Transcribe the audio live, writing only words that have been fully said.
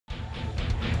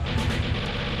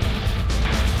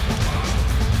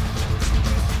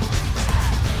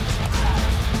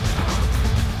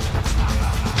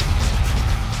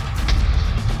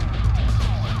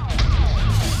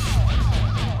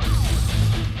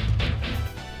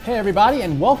Hey everybody,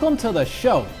 and welcome to the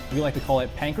show. We like to call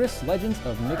it Pancrase, Legends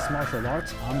of Mixed Martial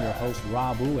Arts. I'm your host,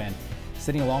 Rob Wu, and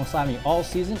sitting alongside me all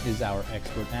season is our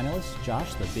expert analyst,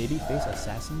 Josh, the babyface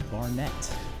assassin Barnett.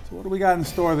 So what do we got in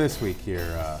store this week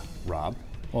here, Rob?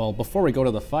 Well, before we go to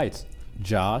the fights,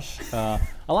 Josh, a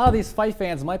lot of these fight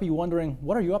fans might be wondering,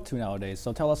 what are you up to nowadays?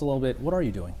 So tell us a little bit, what are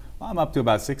you doing? Well, I'm up to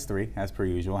about 6'3", as per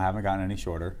usual. Haven't gotten any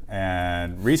shorter.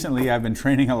 And recently I've been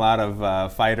training a lot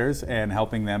of fighters and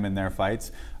helping them in their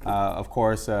fights. Of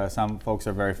course, some folks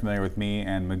are very familiar with me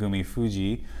and Megumi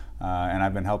Fuji, and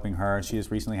I've been helping her. She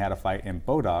just recently had a fight in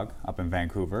Bodog up in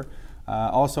Vancouver.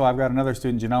 Also, I've got another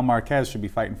student, Janelle Marquez, should be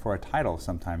fighting for a title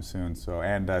sometime soon. So,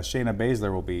 and Shayna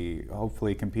Baszler will be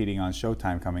hopefully competing on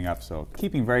Showtime coming up. So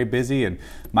keeping very busy. And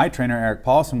my trainer, Eric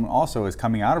Paulson, also is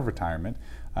coming out of retirement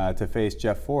to face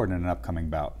Jeff Ford in an upcoming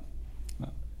bout.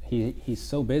 He's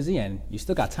so busy, and you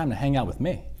still got time to hang out with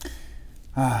me.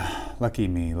 Lucky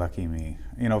me, lucky me.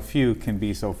 You know, few can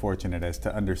be so fortunate as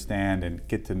to understand and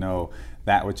get to know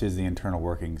that which is the internal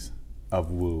workings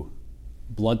of Wu.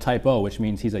 Blood type O, which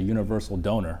means he's a universal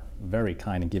donor. Very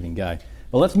kind and giving guy.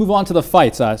 But let's move on to the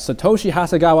fights. Satoshi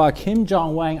Hasegawa, Kim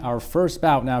Jong-Wang, our first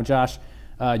bout. Now, Josh,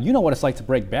 you know what it's like to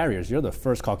break barriers. You're the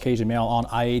first Caucasian male on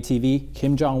Asia TV.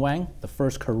 Kim Jong-Wang, the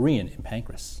first Korean in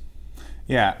Pancrase.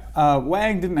 Yeah,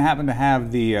 Wang didn't happen to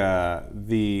have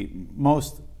the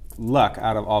most luck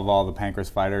out of all the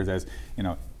Pancrase fighters, as you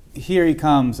know. Here he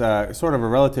comes, sort of a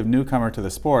relative newcomer to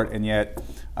the sport, and yet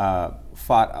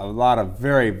fought a lot of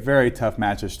very, very tough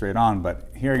matches straight on.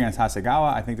 But here against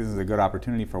Hasegawa, I think this is a good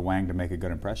opportunity for Wang to make a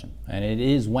good impression. And it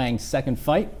is Wang's second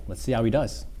fight. Let's see how he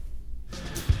does.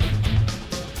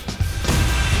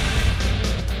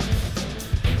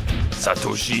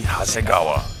 Satoshi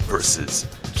Hasegawa versus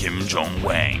Kim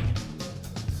Jong-Wang.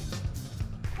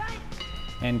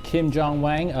 And Kim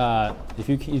Jong-Wang, if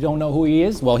you don't know who he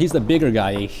is, well, he's the bigger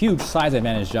guy, a huge size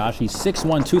advantage, Josh. He's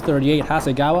 6'1", 238.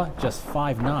 Hasegawa, just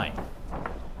 5'9".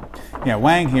 Yeah,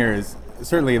 Wang here is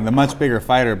certainly the much bigger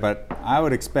fighter, but I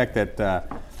would expect that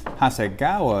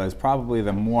Hasegawa is probably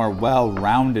the more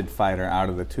well-rounded fighter out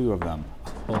of the two of them.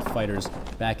 Both fighters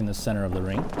back in the center of the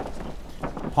ring.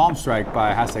 Palm strike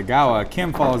by Hasegawa.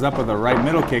 Kim follows up with a right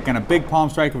middle kick and a big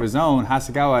palm strike of his own.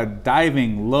 Hasegawa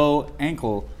diving low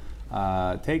ankle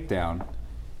takedown.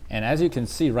 And as you can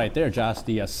see right there, Josh,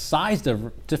 the size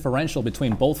differential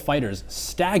between both fighters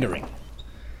staggering.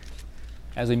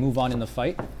 As we move on in the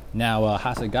fight, now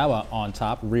Hasegawa on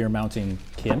top, rear mounting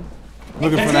Kim.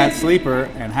 Looking for that sleeper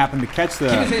and happened to catch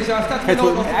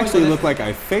what actually looked like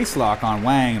a face lock on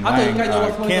Wang. And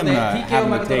Kim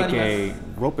having to take a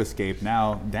rope escape,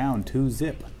 now down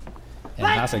 2-0. And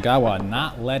Hasegawa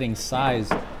not letting size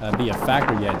be a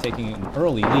factor yet, taking an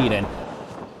early lead. And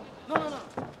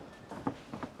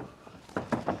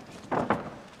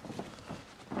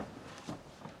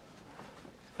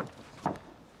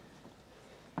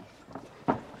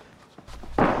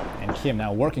Kim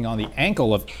now working on the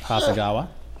ankle of Hasegawa.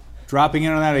 Dropping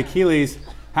in on that Achilles.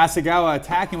 Hasegawa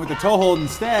attacking with the toe hold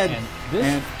instead. And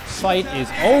this fight is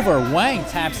over. Wang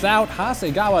taps out.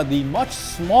 Hasegawa, the much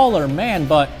smaller man,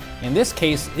 but in this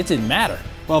case, it didn't matter.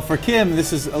 Well, for Kim,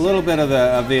 this is a little bit of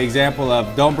the example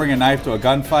of don't bring a knife to a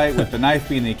gunfight, with the knife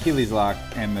being the Achilles lock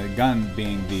and the gun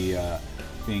being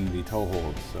the toe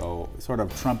hold. So sort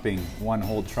of trumping, one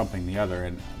hold trumping the other,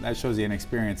 and that shows the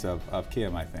inexperience of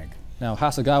Kim, I think. Now,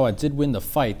 Hasegawa did win the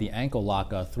fight, the ankle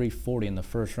lock, 340 in the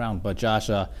first round, but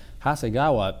Josh,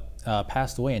 Hasegawa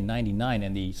passed away in '99,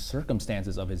 and the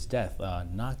circumstances of his death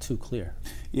not too clear.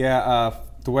 Yeah,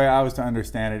 the way I was to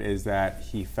understand it is that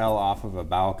he fell off of a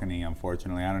balcony,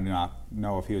 unfortunately. I don't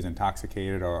know if he was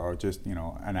intoxicated or just, you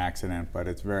know, an accident, but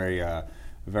it's very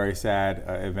sad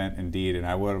event indeed, and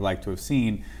I would have liked to have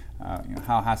seen you know,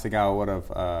 how Hasegawa would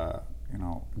have you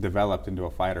know, developed into a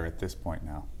fighter at this point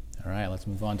now. All right, let's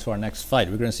move on to our next fight.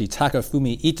 We're going to see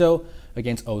Takafumi Ito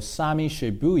against Osami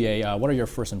Shibuya. What are your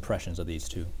first impressions of these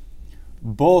two?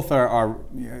 Both are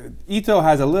Ito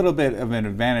has a little bit of an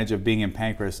advantage of being in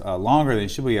Pancrase longer than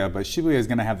Shibuya, but Shibuya is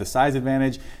going to have the size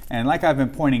advantage. And like I've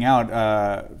been pointing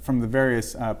out from the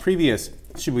various previous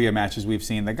Shibuya matches we've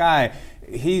seen, the guy,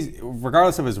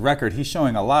 regardless of his record, he's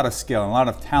showing a lot of skill and a lot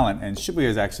of talent. And Shibuya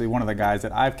is actually one of the guys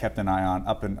that I've kept an eye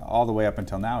on all the way up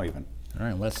until now even. All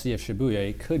right, let's see if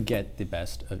Shibuya could get the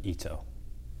best of Ito.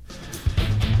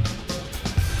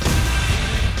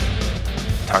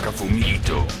 Takafumi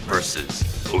Ito versus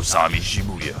Osami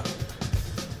Shibuya.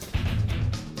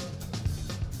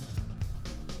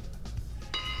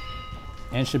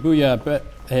 And Shibuya,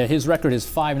 his record is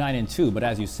 5-9-2, but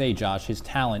as you say, Josh, his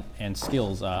talent and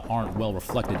skills aren't well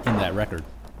reflected in that record.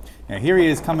 Yeah, here he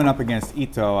is coming up against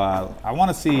Ito. I want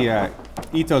to see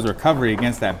Ito's recovery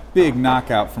against that big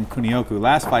knockout from Kunioku.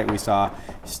 Last fight we saw,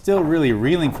 still really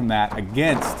reeling from that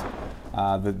against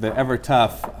the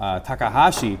ever-tough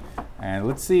Takahashi. And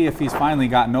let's see if he's finally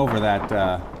gotten over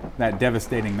that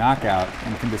devastating knockout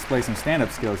and can display some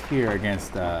stand-up skills here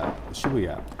against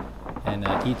Shibuya. And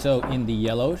Ito in the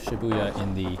yellow, Shibuya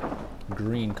in the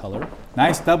green color.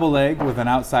 Nice double leg with an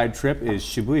outside trip is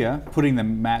Shibuya, putting the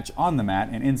match on the mat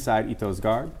and inside Ito's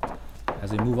guard.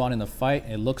 As we move on in the fight,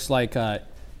 it looks like...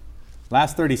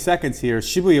 last 30 seconds here,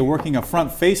 Shibuya working a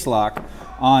front face lock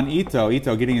on Ito.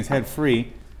 Ito getting his head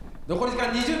free.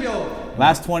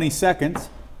 Last 20 seconds.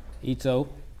 Ito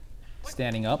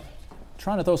standing up,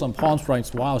 trying to throw some palm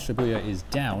strikes while Shibuya is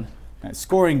down.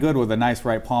 Scoring good with a nice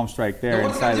right palm strike there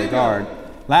inside the guard.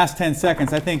 Last 10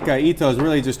 seconds, I think Ito is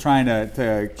really just trying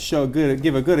to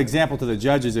give a good example to the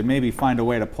judges and maybe find a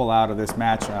way to pull out of this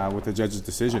match with the judge's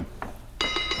decision.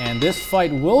 And this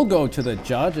fight will go to the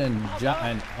judge, and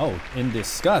in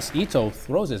disgust, Ito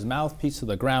throws his mouthpiece to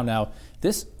the ground. Now,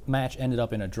 this match ended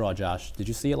up in a draw, Josh. Did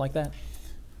you see it like that?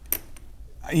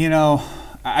 You know,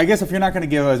 I guess if you're not going to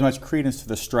give as much credence to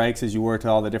the strikes as you were to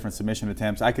all the different submission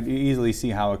attempts, I could easily see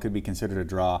how it could be considered a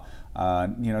draw.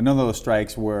 You know, none of those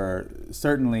strikes were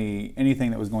certainly anything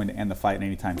that was going to end the fight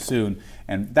anytime soon,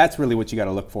 and that's really what you got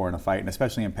to look for in a fight, and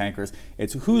especially in Pancrase.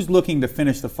 It's who's looking to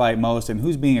finish the fight most and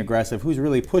who's being aggressive, who's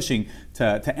really pushing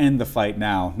to end the fight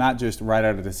now, not just write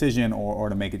out a decision or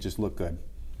to make it just look good.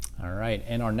 All right,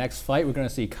 in our next fight, we're going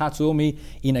to see Katsuomi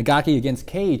Inagaki against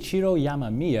Keiichiro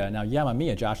Yamamiya. Now,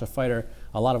 Yamamiya, Josh, a fighter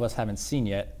a lot of us haven't seen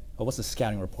yet, but what's the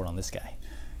scouting report on this guy?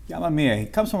 Yamamiya, he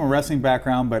comes from a wrestling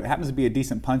background, but happens to be a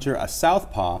decent puncher, a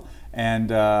southpaw, and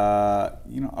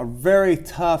you know, a very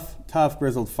tough,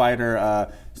 grizzled fighter.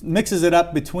 Mixes it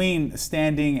up between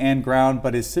standing and ground,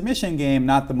 but his submission game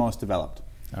not the most developed.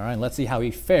 All right, let's see how he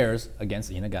fares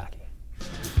against Inagaki.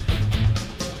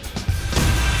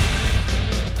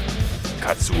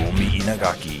 Katsuomi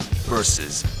Inagaki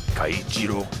versus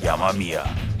Keiichiro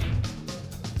Yamamiya.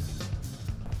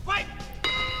 Fight!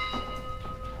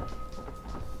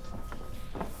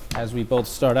 As we both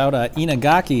start out,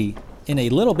 Inagaki in a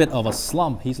little bit of a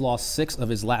slump. He's lost 6 of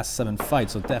his last 7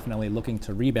 fights, so definitely looking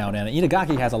to rebound. And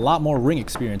Inagaki has a lot more ring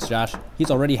experience, Josh. He's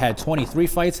already had 23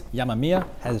 fights. Yamamiya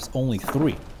has only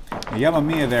 3.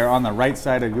 Yamamiya there on the right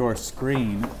side of your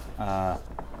screen.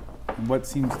 What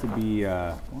seems to be,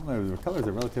 well, the colors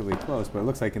are relatively close, but it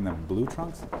looks like in the blue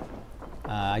trunks.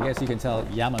 I guess you can tell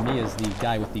Yamamiya is the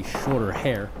guy with the shorter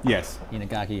hair. Yes.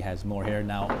 Inagaki has more hair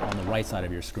now on the right side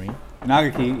of your screen.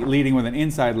 Inagaki leading with an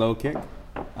inside low kick.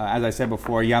 As I said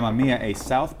before, Yamamiya a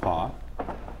southpaw.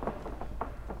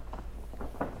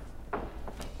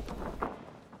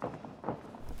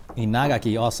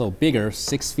 Inagaki also bigger,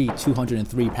 6 feet,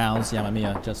 203 pounds.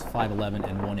 Yamamiya just 5'11"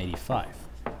 and 185.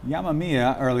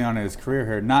 Yamamiya, early on in his career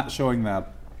here, not showing the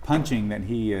punching that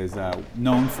he is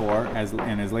known for as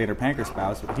in his later Pancrase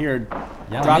bouts. But here,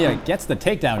 Yamamiya gets the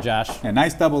takedown, Josh. A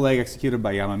nice double leg executed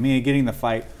by Yamamiya, getting the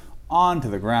fight onto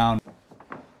the ground.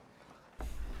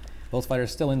 Both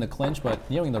fighters still in the clinch, but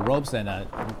nearing the ropes, and a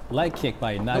leg kick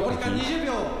by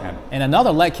Inagaki. And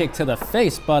another leg kick to the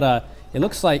face, but it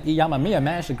looks like Yamamiya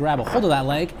managed to grab a hold of that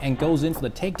leg and goes in for the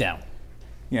takedown.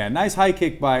 Yeah, nice high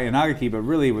kick by Inagaki, but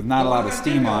really with not a lot of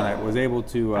steam on it, was able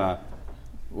to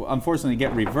unfortunately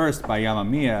get reversed by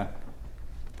Yamamiya.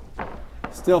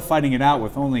 Still fighting it out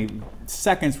with only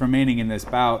seconds remaining in this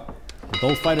bout.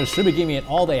 Both fighters should be giving it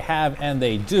all they have, and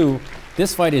they do.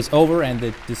 This fight is over, and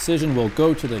the decision will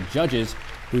go to the judges,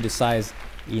 who decides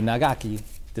Inagaki,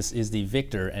 this is the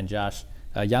victor. And Josh,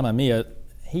 Yamamiya,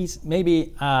 he's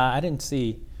maybe, I didn't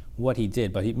see what he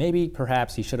did, but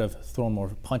perhaps he should have thrown more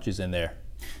punches in there.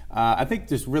 I think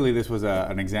just really this was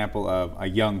an example of a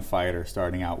young fighter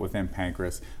starting out within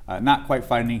Pancrase, not quite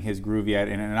finding his groove yet,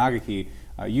 and Inagaki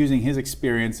using his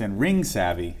experience and ring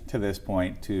savvy to this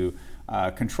point to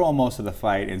control most of the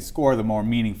fight and score the more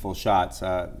meaningful shots.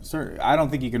 I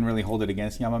don't think you can really hold it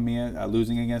against Yamamiya,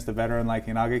 losing against a veteran like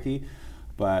Inagaki,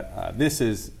 but this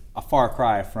is a far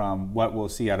cry from what we'll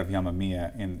see out of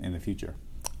Yamamiya in the future.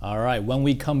 All right, when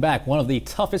we come back, one of the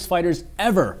toughest fighters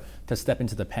ever to step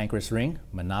into the Pancrase ring,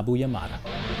 Manabu Yamada.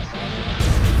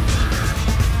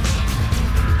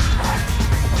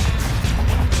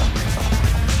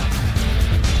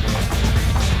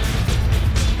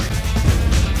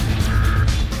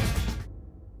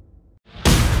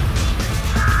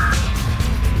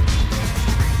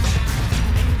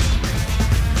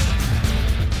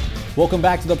 Welcome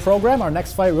back to the program. Our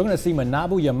next fight, we're going to see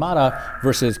Manabu Yamada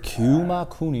versus Kyuma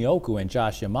Kunioku. And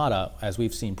Josh, Yamada, as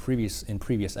we've seen in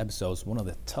previous episodes, one of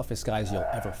the toughest guys you'll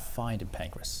ever find in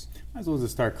Pancrase. Might as well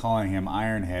just start calling him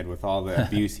Ironhead with all the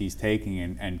abuse he's taking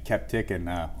and kept ticking,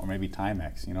 or maybe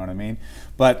Timex, you know what I mean?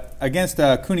 But against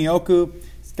Kunioku,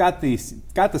 he's got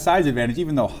the size advantage,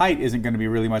 even though height isn't going to be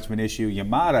really much of an issue.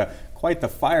 Yamada, quite the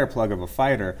fire plug of a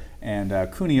fighter, and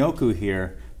Kunioku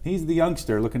here, he's the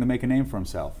youngster looking to make a name for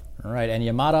himself. All right, and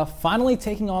Yamada finally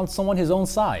taking on someone his own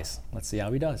size. Let's see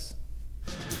how he does.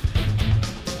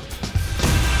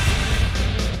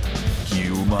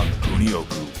 Kyuma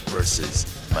Kunioku versus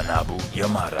Manabu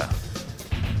Yamada.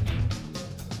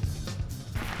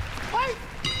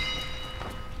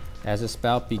 As this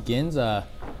bout begins,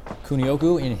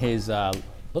 Kunioku in his,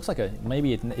 looks like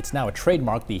maybe it's now a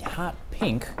trademark, the hot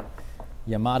pink,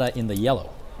 Yamada in the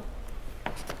yellow.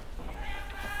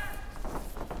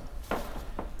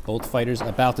 Both fighters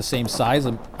about the same size,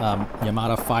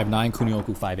 Yamada 5'9",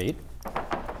 Kunioku 5'8".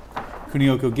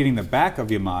 Kunioku getting the back of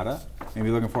Yamada, maybe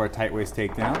looking for a tight waist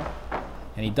takedown.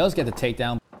 And he does get the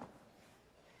takedown.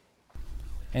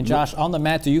 And Josh, on the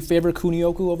mat, do you favor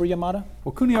Kunioku over Yamada?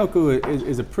 Well, Kunioku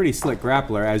is a pretty slick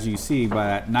grappler, as you see by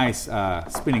that nice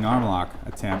spinning arm lock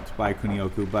attempt by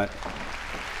Kunioku. But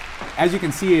as you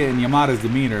can see in Yamada's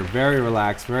demeanor, very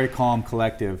relaxed, very calm,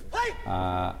 collective.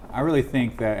 I really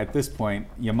think that at this point,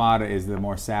 Yamada is the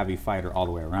more savvy fighter all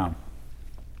the way around.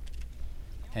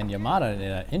 And Yamada in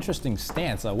an interesting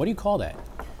stance. What do you call that?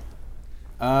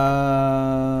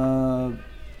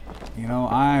 You know,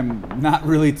 I'm not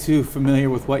really too familiar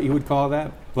with what you would call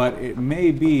that, but it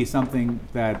may be something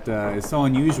that is so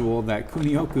unusual that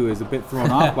Kunioku is a bit thrown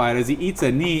off by it as he eats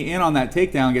a knee in on that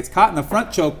takedown, gets caught in the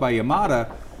front choke by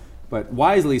Yamada, but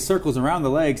wisely circles around the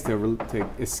legs to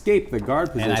escape the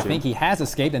guard position. And I think he has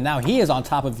escaped, and now he is on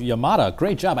top of Yamada.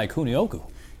 Great job by Kunioku.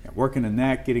 Yeah, working the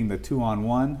neck, getting the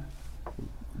 2-on-1,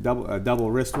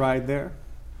 double wrist ride there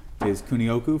is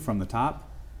Kunioku from the top,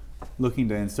 looking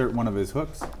to insert one of his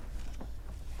hooks.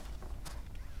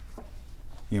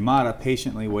 Yamada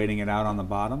patiently waiting it out on the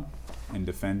bottom and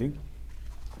defending.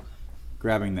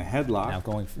 Grabbing the headlock. Now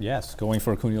going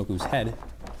for Kunioku's head.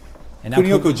 And now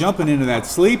Kunioku jumping into that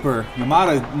sleeper.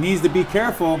 Yamada needs to be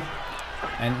careful.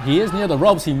 And he is near the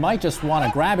ropes. He might just want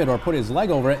to grab it or put his leg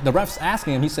over it. The ref's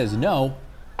asking him. He says no.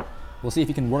 We'll see if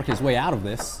he can work his way out of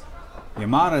this.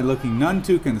 Yamada looking none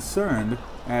too concerned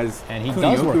as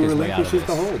Kunioku relinquishes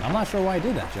the hold. I'm not sure why he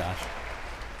did that, Josh.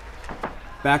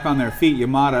 Back on their feet,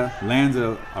 Yamada lands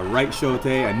a right shote,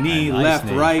 a knee, left,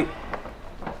 right,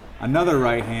 another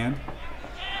right hand.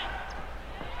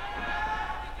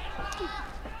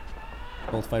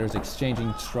 Both fighters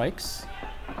exchanging strikes.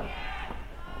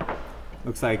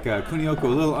 Looks like Kunioku a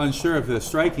little unsure of the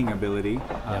striking ability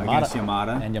against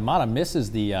Yamada. And Yamada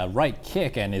misses the right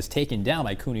kick and is taken down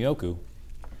by Kunioku.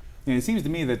 And it seems to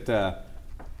me that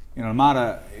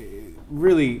Yamada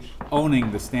really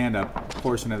owning the stand-up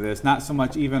portion of this, not so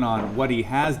much even on what he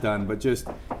has done, but just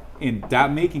in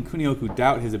making Kunioku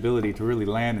doubt his ability to really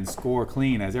land and score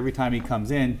clean, as every time he comes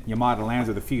in, Yamada lands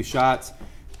with a few shots.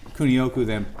 Kunioku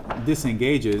then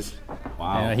disengages.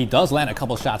 Wow. And he does land a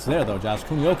couple shots there, though, Josh.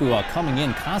 Kunioku coming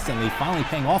in constantly, finally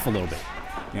paying off a little bit.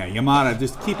 Yeah, Yamada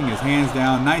just keeping his hands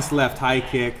down. Nice left high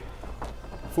kick.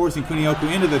 Forcing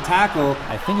Kunioku into the tackle.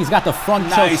 I think he's got the front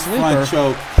choke nice sleeper. Front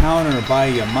choke counter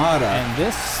by Yamada. And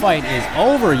this fight is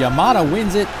over. Yamada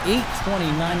wins it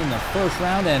 8-29 in the first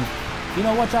round. And you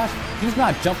know what, Josh? He's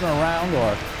not jumping around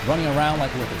or running around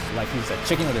like he's a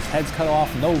chicken with his head's cut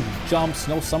off. No jumps,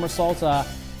 no somersaults.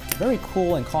 Very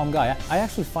cool and calm guy. I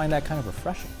actually find that kind of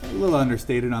refreshing. A little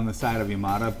understated on the side of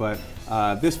Yamada, but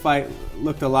this fight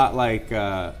looked a lot like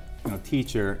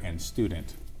teacher and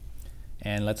student.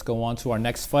 And let's go on to our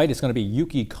next fight. It's going to be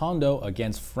Yuki Kondo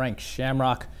against Frank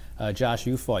Shamrock. Josh,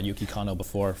 you fought Yuki Kondo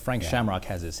before. Frank Shamrock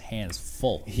has his hands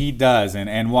full. He does, and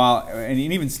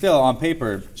even still on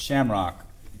paper, Shamrock,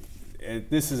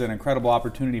 this is an incredible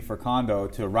opportunity for Kondo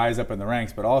to rise up in the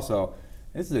ranks, but also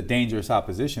this is a dangerous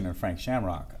opposition in Frank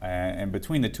Shamrock. And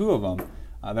between the two of them,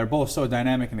 they're both so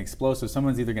dynamic and explosive.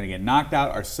 Someone's either going to get knocked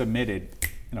out or submitted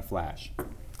in a flash.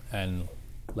 And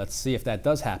let's see if that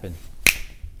does happen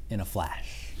in a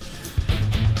flash.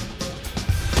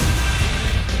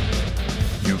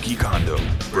 Yuki Kondo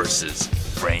versus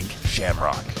Frank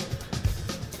Shamrock.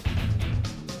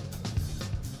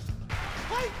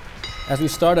 As we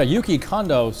start, Yuki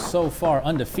Kondo so far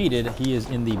undefeated. He is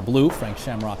in the blue, Frank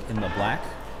Shamrock in the black.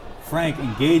 Frank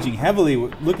engaging heavily,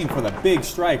 looking for the big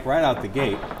strike right out the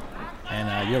gate.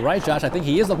 And you're right, Josh. I think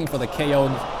he is looking for the KO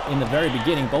in the very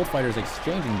beginning. Both fighters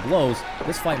exchanging blows.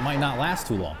 This fight might not last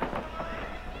too long.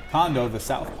 Kondo, the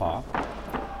southpaw,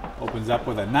 opens up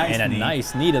with a nice knee. And a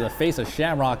nice knee to the face of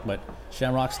Shamrock, but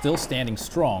Shamrock still standing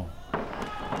strong.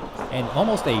 And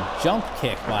almost a jump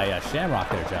kick by Shamrock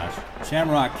there, Josh.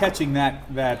 Shamrock catching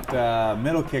that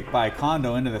middle kick by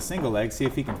Kondo into the single leg. See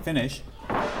if he can finish.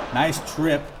 Nice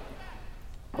trip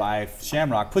by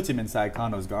Shamrock. Puts him inside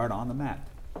Kondo's guard on the mat.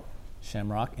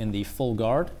 Shamrock in the full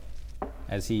guard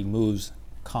as he moves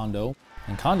Kondo.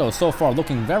 And Kondo is so far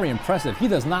looking very impressive. He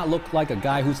does not look like a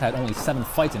guy who's had only 7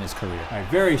 fights in his career. Right,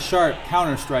 very sharp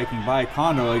counter-striking by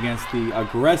Kondo against the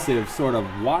aggressive, sort of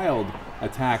wild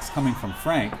attacks coming from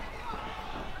Frank.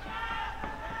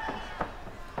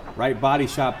 Right body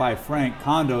shot by Frank.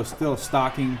 Kondo still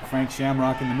stalking Frank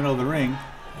Shamrock in the middle of the ring.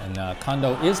 And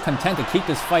Kondo is content to keep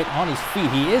this fight on his feet.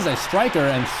 He is a striker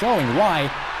and showing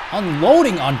why,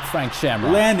 unloading on Frank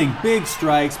Shamrock. Landing big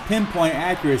strikes, pinpoint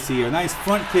accuracy, a nice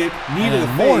front kick, knee to the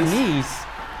face. More knees.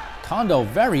 Kondo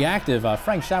very active.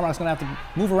 Frank Shamrock's going to have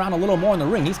to move around a little more in the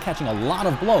ring. He's catching a lot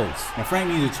of blows. Now Frank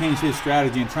needs to change his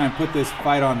strategy and try and put this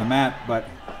fight on the map, but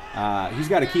he's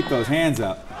got to keep those hands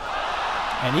up.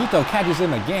 And Ito catches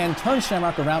him again, turns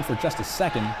Shamrock around for just a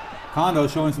second. Kondo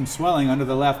showing some swelling under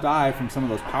the left eye from some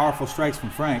of those powerful strikes from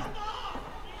Frank.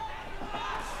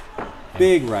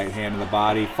 Big right hand to the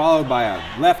body, followed by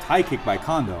a left high kick by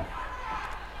Kondo.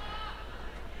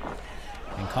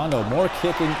 And Kondo more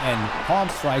kicking and palm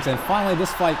strikes, and finally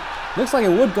this fight looks like it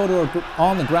would go to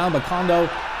on the ground, but Kondo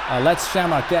lets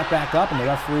Shamrock get back up, and the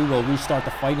referee will restart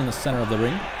the fight in the center of the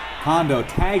ring. Kondo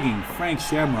tagging Frank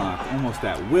Shamrock almost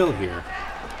at will here.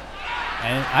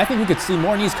 And I think we could see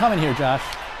more knees coming here, Josh.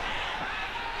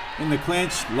 In the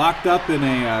clinch, locked up in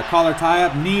a collar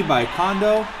tie-up, knee by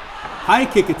Kondo. High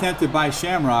kick attempted by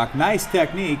Shamrock, nice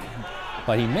technique.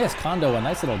 But he missed. Kondo a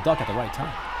nice little duck at the right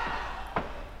time.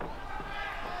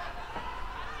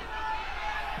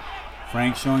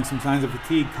 Frank showing some signs of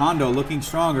fatigue. Kondo looking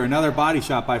stronger, another body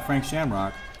shot by Frank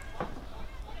Shamrock.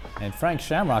 And Frank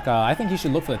Shamrock, I think he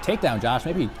should look for the takedown, Josh,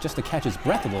 maybe just to catch his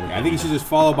breath a little bit. I think he should just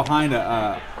follow behind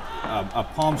a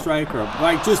palm strike, or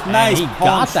like just nice he palm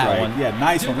got strike. that one. Yeah,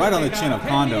 nice one, right on the chin of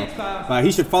Kondo.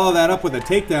 He should follow that up with a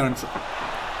takedown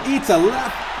and eats a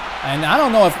left. And I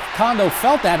don't know if Kondo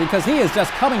felt that, because he is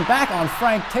just coming back on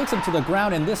Frank, takes him to the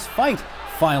ground, and this fight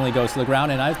finally goes to the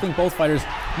ground. And I think both fighters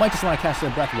might just want to catch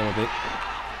their breath a little bit.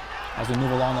 As we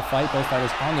move along the fight, both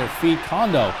fighters on their feet.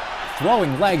 Kondo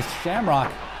throwing legs.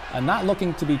 Shamrock not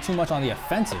looking to be too much on the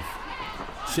offensive.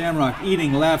 Shamrock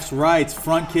eating lefts, rights,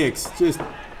 front kicks, just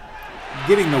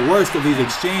getting the worst of these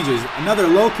exchanges. Another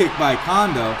low kick by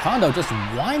Kondo. Kondo just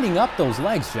winding up those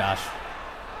legs, Josh.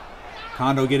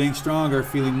 Kondo getting stronger,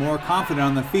 feeling more confident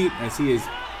on the feet as he is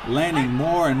landing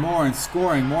more and more and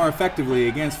scoring more effectively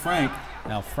against Frank.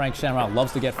 Now Frank Shamrock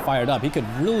loves to get fired up. He could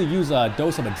really use a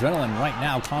dose of adrenaline right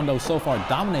now. Kondo so far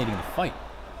dominating the fight.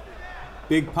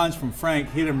 Big punch from Frank,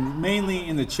 hit him mainly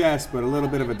in the chest, but a little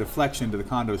bit of a deflection to the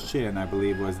Kondo's chin, I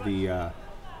believe, was the...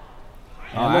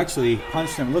 actually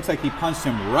punched him. Looks like he punched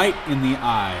him right in the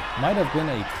eye. Might have been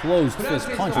a closed fist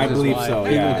punch. I believe so,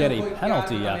 He yeah. will get a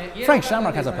penalty. Frank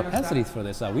Shamrock has a propensity for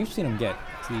this. We've seen him get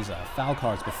these foul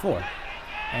cards before.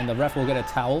 And the ref will get a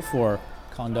towel for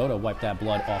Kondo to wipe that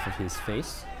blood off of his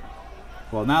face.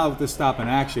 Well, now with this stop in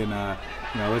action,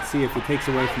 let's see if it takes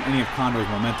away from any of Kondo's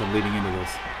momentum leading into this.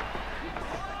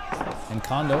 And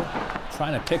Kondo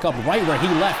trying to pick up right where he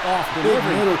left off. Big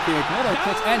middle kick. Middle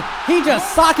kicks, and he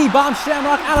just sake bombs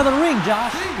Shamrock out of the ring,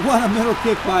 Josh. What a middle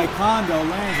kick by Kondo,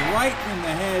 lands right in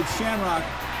the head. Shamrock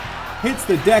hits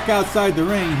the deck outside the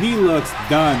ring. He looks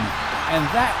done. And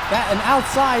and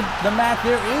outside the mat,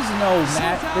 there is no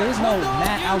mat. There is no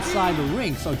mat outside the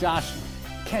ring. So Josh,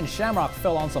 Ken Shamrock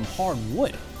fell on some hard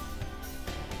wood.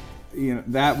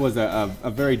 That was a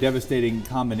very devastating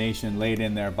combination laid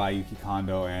in there by Yuki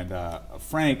Kondo, and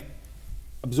Frank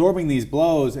absorbing these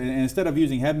blows, and instead of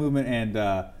using head movement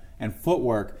and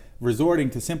footwork, resorting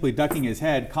to simply ducking his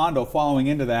head. Kondo following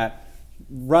into that,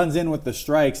 runs in with the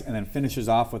strikes, and then finishes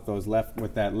off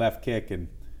with that left kick, and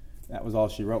that was all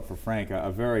she wrote for Frank.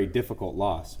 A very difficult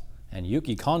loss. And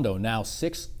Yuki Kondo now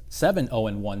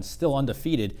 7-0-1, still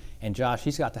undefeated, and Josh,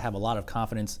 he's got to have a lot of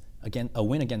confidence. Again, a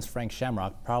win against Frank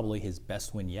Shamrock, probably his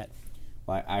best win yet.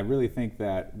 Well, I really think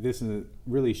that this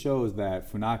really shows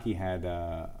that Funaki had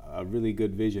a really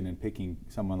good vision in picking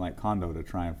someone like Kondo to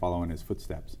try and follow in his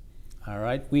footsteps. All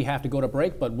right, we have to go to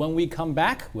break, but when we come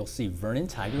back, we'll see Vernon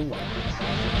Tiger White.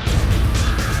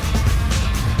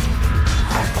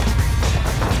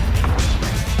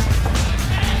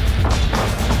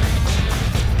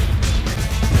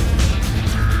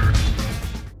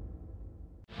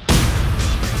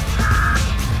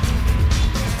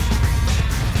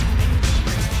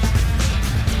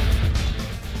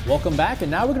 Welcome back, and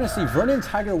now we're going to see Vernon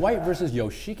Tiger White versus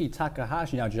Yoshiki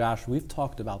Takahashi. Now, Josh, we've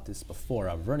talked about this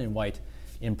before. Vernon White,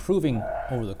 improving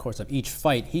over the course of each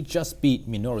fight. He just beat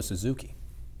Minoru Suzuki.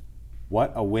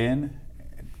 What a win.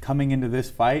 Coming into this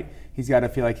fight, he's got to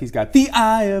feel like he's got the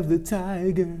eye of the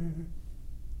tiger.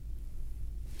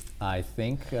 I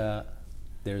think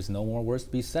there's no more words to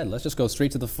be said. Let's just go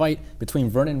straight to the fight between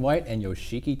Vernon White and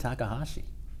Yoshiki Takahashi.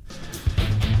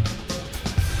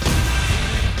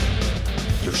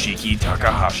 Yoshiki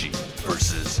Takahashi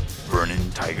versus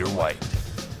Vernon Tiger White.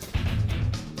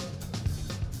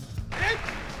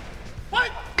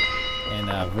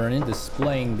 And Vernon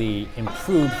displaying the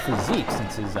improved physique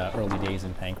since his early days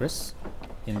in Pancrase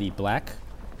in the black,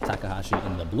 Takahashi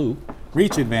in the blue.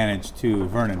 Reach advantage to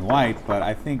Vernon White, but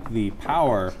I think the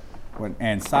power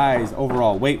and size,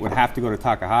 overall weight would have to go to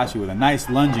Takahashi with a nice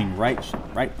lunging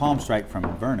right palm strike from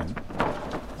Vernon.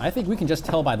 I think we can just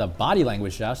tell by the body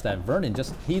language, Josh, that Vernon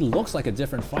he looks like a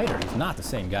different fighter. He's not the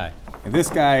same guy. If this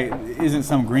guy isn't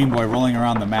some green boy rolling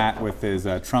around the mat with his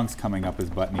trunks coming up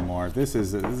his butt anymore. This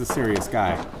is a serious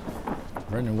guy.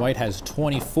 Vernon White has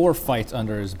 24 fights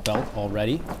under his belt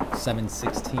already.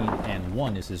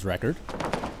 7-16-1 is his record.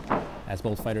 As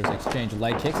both fighters exchange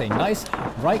leg kicks, a nice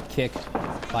right kick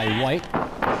by White.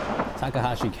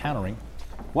 Takahashi countering.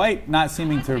 White not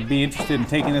seeming to be interested in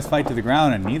taking this fight to the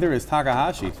ground, and neither is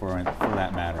Takahashi for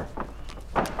that matter.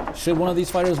 Should one of these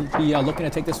fighters be looking to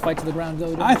take this fight to the ground,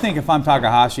 though? I think if I'm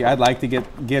Takahashi, I'd like to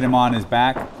get him on his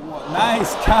back.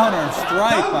 Nice counter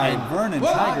strike by Vernon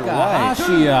Tiger White.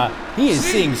 Takahashi, he is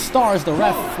seeing stars. The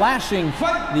ref flashing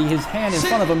his hand in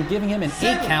front of him, giving him an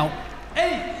 8 count.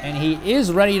 And he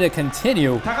is ready to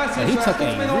continue. But he took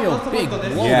a real big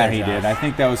blow. Yeah, he did. I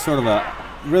think that was sort of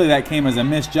that came as a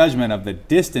misjudgment of the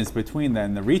distance between them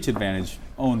and the reach advantage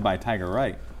owned by Tiger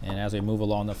White. And as we move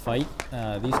along the fight,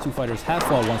 these two fighters have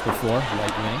fought once before,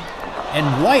 White winning.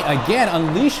 And White again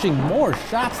unleashing more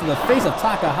shots to the face of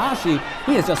Takahashi.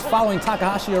 He is just following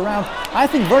Takahashi around. I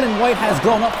think Vernon White has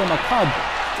grown up from a cub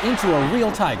into a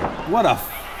real tiger. What a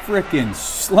freaking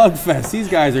slugfest. These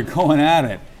guys are going at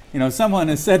it. You know, someone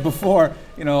has said before,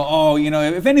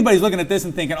 if anybody's looking at this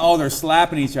and thinking, oh, they're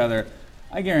slapping each other,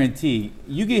 I guarantee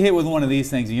you get hit with one of these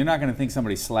things and you're not going to think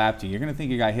somebody slapped you. You're going to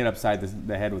think you got hit upside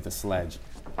the head with a sledge.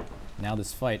 Now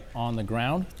this fight on the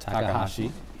ground,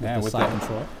 Takahashi with the side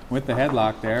control. With the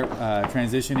headlock there,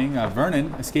 transitioning.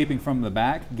 Vernon escaping from the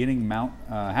back, getting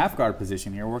half guard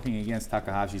position here, working against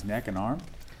Takahashi's neck and arm.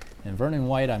 And Vernon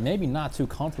White maybe not too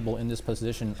comfortable in this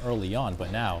position early on,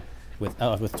 but now with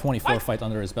 24 fights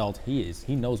under his belt, he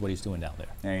knows what he's doing down there.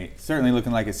 Hey, certainly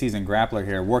looking like a seasoned grappler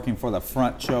here, working for the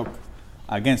front choke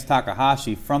against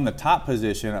Takahashi from the top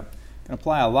position. Can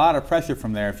apply a lot of pressure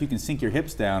from there if you can sink your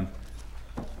hips down.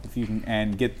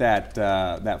 And get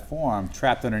that forearm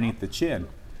trapped underneath the chin.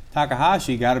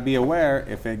 Takahashi got to be aware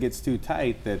if it gets too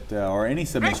tight that or any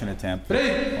submission attempt,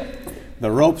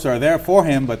 the ropes are there for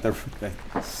him, but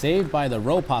saved by the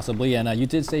rope possibly. And you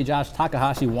did say, Josh,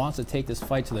 Takahashi wants to take this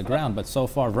fight to the ground, but so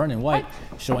far Vernon White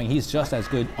showing he's just as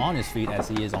good on his feet as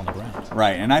he is on the ground.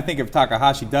 Right, and I think if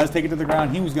Takahashi does take it to the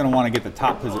ground, he was going to want to get the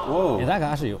top position. Whoa! Yeah,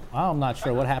 Takahashi, I'm not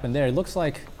sure what happened there. It looks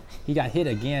like he got hit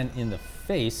again in the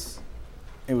face.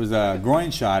 It was a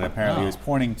groin shot, apparently. He was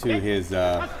pointing to his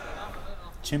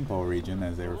chimpo region,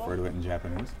 as they refer to it in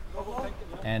Japanese.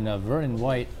 And Vernon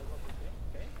White,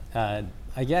 I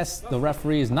guess the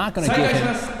referee is not going to give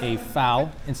him a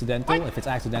foul, incidental. If it's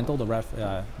accidental, the ref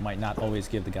might not always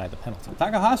give the guy the penalty.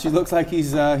 Takahashi looks like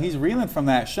he's reeling from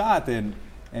that shot, and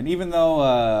even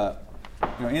though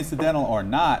incidental or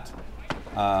not,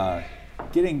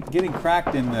 getting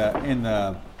cracked in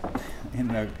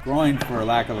the groin, for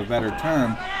lack of a better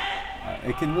term,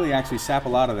 it can really actually sap a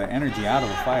lot of the energy out of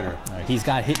a fighter. Right. He's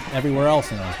got hit everywhere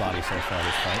else in his body so far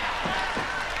this fight.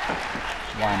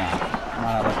 Why not?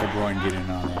 Why not let the groin get in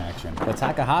on the action? But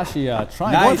Takahashi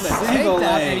trying nice to work the single takedown,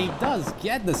 leg. and he does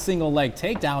get the single leg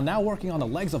takedown. Now working on the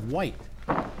legs of White.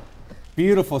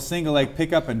 Beautiful single leg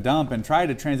pick up and dump, and tried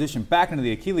to transition back into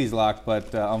the Achilles lock,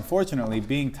 but unfortunately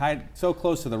being tied so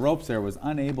close to the ropes there was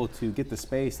unable to get the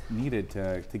space needed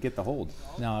to get the hold.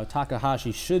 Now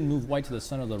Takahashi should move White to the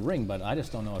center of the ring, but I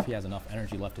just don't know if he has enough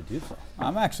energy left to do so.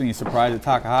 I'm actually surprised that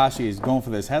Takahashi is going for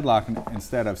this headlock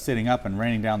instead of sitting up and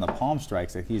raining down the palm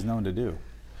strikes that he's known to do.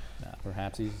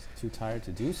 Perhaps he's too tired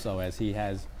to do so, as he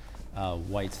has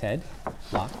White's head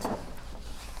locked.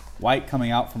 White coming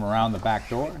out from around the back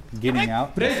door, getting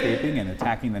out, escaping, and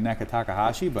attacking the neck of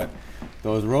Takahashi, but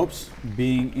those ropes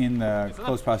being in the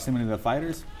close proximity of the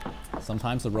fighters.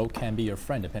 Sometimes the rope can be your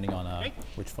friend, depending on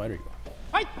which fighter you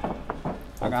are.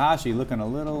 Takahashi looking a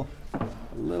little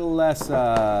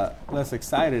less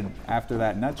excited after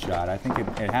that nut shot. I think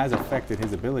it has affected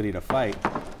his ability to fight.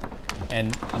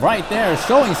 And right there,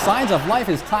 showing signs of life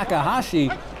is Takahashi.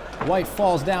 White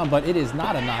falls down, but it is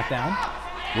not a knockdown.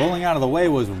 Rolling out of the way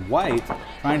was White,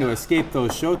 trying to escape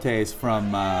those shotes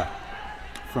from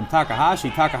Takahashi.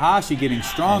 Takahashi getting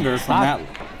stronger from that.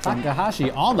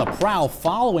 Takahashi on the prowl,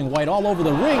 following White all over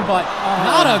the ring, but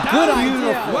not a good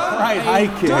idea. Right high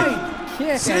kick.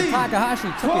 And Takahashi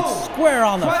took it square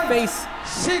on the face,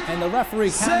 and the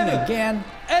referee counting again.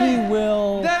 He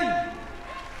will.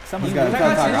 Someone's got to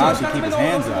tell Takahashi to keep his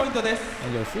hands up.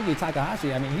 And Yoshiki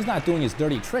Takahashi, I mean, he's not doing his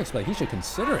dirty tricks, but he should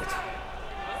consider it.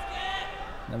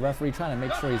 And the referee trying to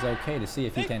make sure he's okay to see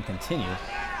if he can continue.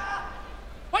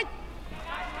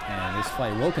 And this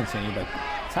fight will continue, but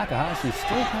Takahashi's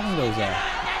still having those,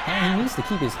 he needs to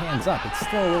keep his hands up. It's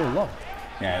still a little low.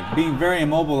 Yeah, being very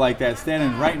immobile like that,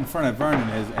 standing right in front of Vernon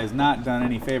has not done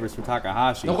any favors for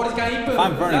Takahashi. If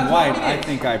I'm Vernon White, I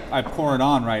think I pour it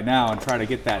on right now and try to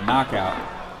get that knockout.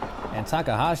 And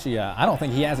Takahashi, I don't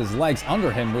think he has his legs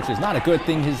under him, which is not a good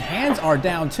thing. His hands are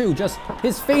down too. Just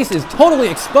his face is totally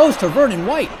exposed to Vernon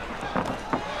White.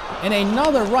 And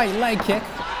another right leg kick.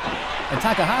 And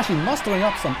Takahashi mustering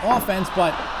up some offense,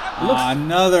 but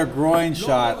another groin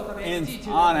shot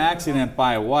on accident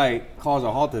by White calls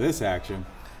a halt to this action.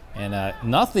 And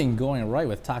nothing going right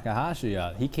with Takahashi.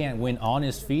 He can't win on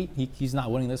his feet. He's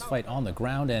not winning this fight on the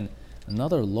ground. And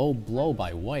another low blow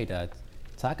by White.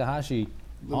 Takahashi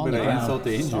on the ground, insult to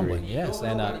injury. Stumbling. Yes,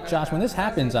 and Josh, when this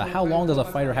happens, how long does a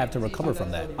fighter have to recover from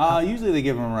that? Usually they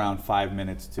give them around 5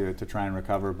 minutes to try and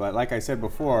recover. But like I said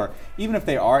before, even if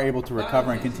they are able to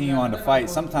recover and continue on to fight,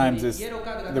 sometimes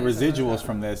the residuals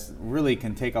from this really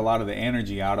can take a lot of the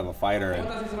energy out of a fighter.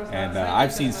 And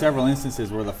I've seen several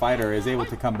instances where the fighter is able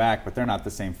to come back, but they're not the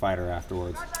same fighter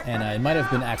afterwards. And it might have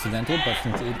been accidental, but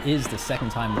since it is the second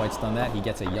time White's done that, he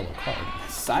gets a yellow card.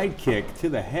 Side kick to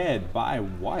the head by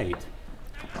White.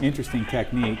 Interesting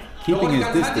technique, keeping his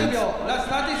distance.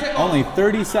 Only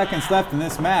 30 seconds left in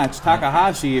this match.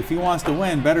 Takahashi, if he wants to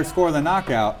win, better score the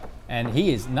knockout. And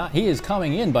he is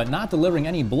coming in, but not delivering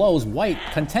any blows. White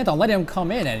content on letting him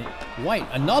come in, and White,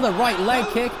 another right leg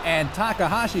kick, and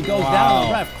Takahashi goes down.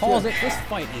 The ref calls it. This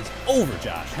fight is over,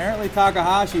 Josh. Apparently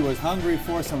Takahashi was hungry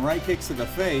for some right kicks to the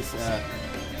face.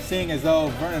 Seeing as though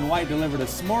Vernon White delivered a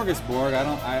smorgasbord,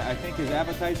 I think his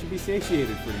appetite should be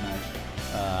satiated pretty much.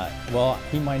 Well,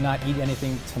 he might not eat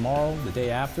anything tomorrow, the day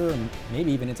after, and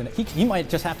maybe even into he might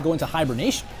just have to go into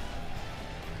hibernation.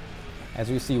 As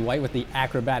we see White with the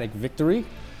acrobatic victory,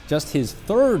 just his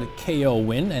third KO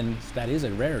win, and that is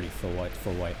a rarity for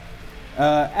White.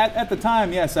 At the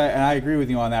time, yes, I agree with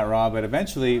you on that, Rob. But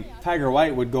eventually, Tiger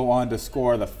White would go on to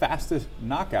score the fastest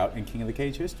knockout in King of the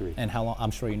Cage history. And how long?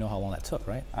 I'm sure you know how long that took,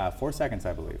 right? 4 seconds,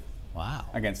 I believe. Wow.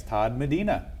 Against Todd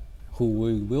Medina, who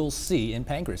we will see in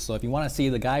Pancrase. So if you want to see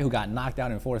the guy who got knocked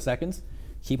out in 4 seconds,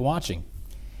 keep watching.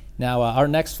 Now, our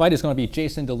next fight is going to be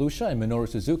Jason DeLucia and Minoru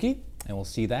Suzuki, and we'll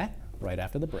see that right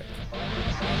after the break.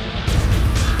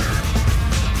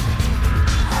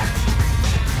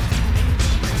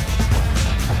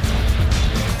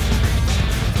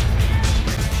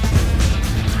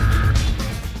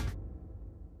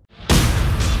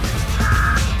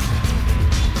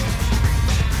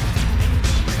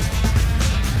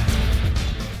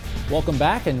 Welcome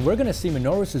back, and we're going to see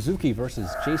Minoru Suzuki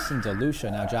versus Jason DeLucia.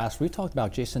 Now, Josh, we talked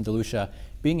about Jason DeLucia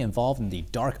being involved in the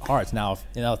dark arts. Now,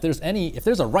 if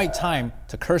there's a right time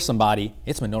to curse somebody,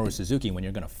 it's Minoru Suzuki when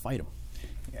you're going to fight him.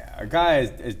 Yeah, a guy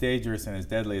as dangerous and as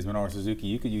deadly as Minoru Suzuki,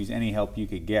 you could use any help you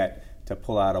could get to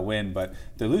pull out a win. But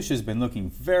DeLucia's been looking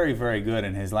very, very good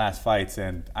in his last fights,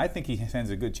 and I think he stands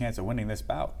a good chance of winning this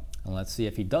bout. And let's see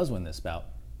if he does win this bout.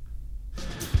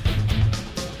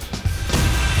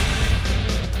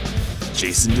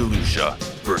 Jason DeLucia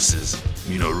versus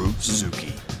Minoru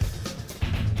Suzuki.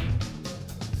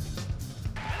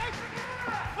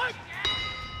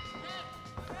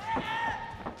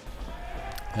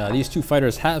 These two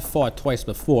fighters have fought twice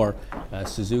before,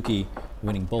 Suzuki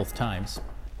winning both times.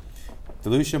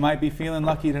 DeLucia might be feeling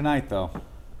lucky tonight, though.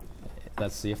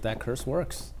 Let's see if that curse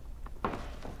works.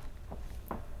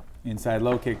 Inside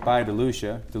low kick by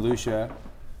DeLucia. DeLucia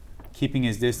keeping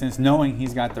his distance, knowing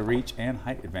he's got the reach and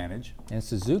height advantage. And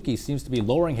Suzuki seems to be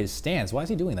lowering his stance. Why is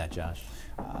he doing that, Josh?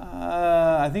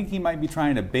 I think he might be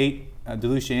trying to bait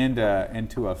DeLucia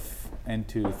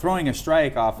into throwing a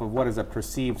strike off of what is a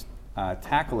perceived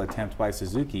tackle attempt by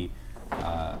Suzuki,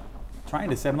 trying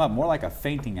to set him up more like a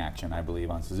feinting action, I believe,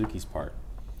 on Suzuki's part.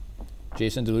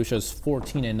 Jason DeLucia's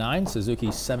 14-9, Suzuki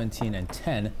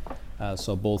 17-10,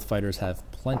 so both fighters have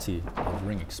plenty of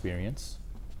ring experience.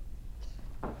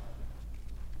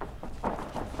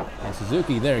 And And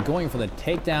Suzuki there going for the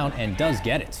takedown and does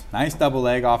get it. Nice double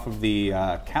leg off of the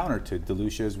counter to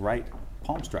DeLucia's right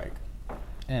palm strike.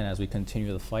 And as we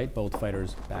continue the fight, both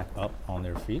fighters back up on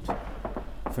their feet.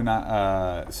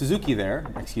 Suzuki there,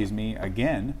 excuse me,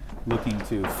 again looking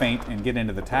to feint and get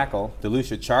into the tackle.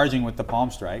 DeLucia charging with the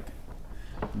palm strike,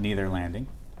 neither landing.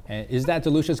 And is that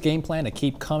DeLucia's game plan, to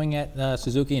keep coming at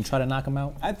Suzuki and try to knock him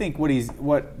out? I think what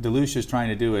DeLucia's trying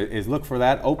to do is look for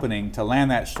that opening to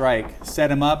land that strike,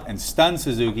 set him up and stun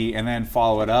Suzuki, and then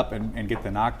follow it up and get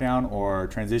the knockdown or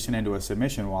transition into a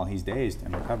submission while he's dazed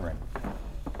and recovering.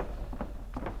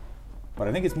 But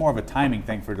I think it's more of a timing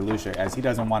thing for DeLucia, as he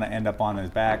doesn't want to end up on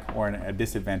his back or in a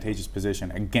disadvantageous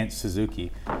position against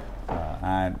Suzuki.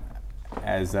 And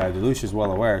as DeLucia is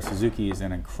well aware, Suzuki is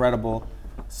an incredible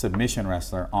submission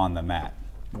wrestler on the mat.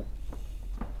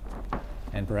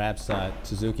 And perhaps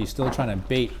Suzuki still trying to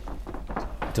bait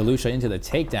DeLucia into the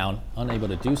takedown, unable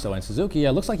to do so. And Suzuki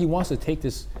looks like he wants to take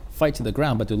this fight to the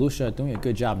ground, but DeLucia doing a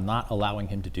good job not allowing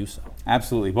him to do so.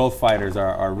 Absolutely. Both fighters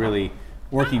are really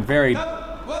working very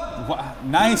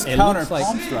nice counter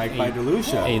palm strike by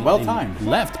DeLucia. Well timed.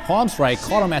 Left palm strike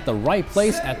caught him at the right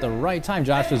place at the right time.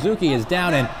 Josh, Suzuki is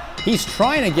down and he's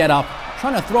trying to get up,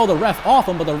 trying to throw the ref off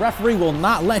him, but the referee will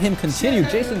not let him continue.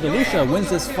 Jason DeLucia wins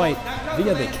this fight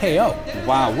via the KO.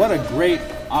 Wow, what a great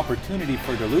opportunity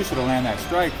for DeLucia to land that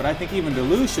strike, but I think even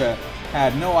DeLucia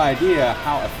had no idea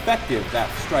how effective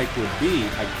that strike would be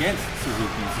against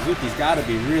Suzuki. Suzuki's got to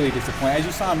be really disappointed. As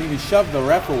you saw him even shove the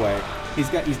ref away, he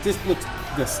just looks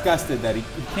disgusted that he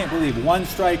can't believe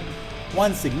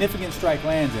one significant strike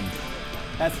lands, and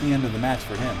that's the end of the match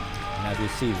for him. And as we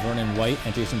see Vernon White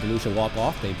and Jason DeLucia walk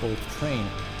off, they both train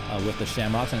with the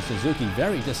Shamrocks, and Suzuki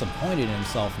very disappointed in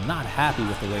himself, not happy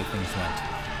with the way things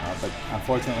went. But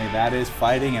unfortunately, that is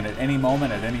fighting, and at any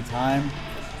moment, at any time,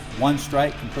 one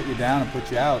strike can put you down and put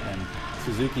you out, and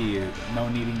Suzuki, no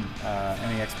needing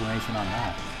any explanation on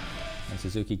that. And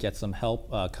Suzuki gets some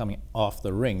help coming off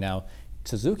the ring. Now,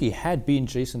 Suzuki had beaten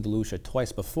Jason DeLucia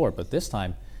twice before, but this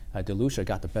time DeLucia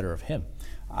got the better of him.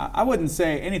 I wouldn't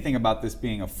say anything about this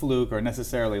being a fluke or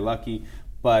necessarily lucky,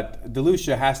 but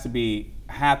DeLucia has to be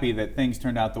happy that things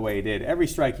turned out the way it did. Every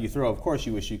strike you throw, of course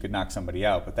you wish you could knock somebody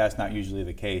out, but that's not usually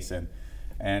the case.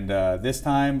 And this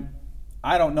time,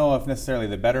 I don't know if necessarily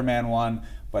the better man won,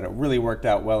 but it really worked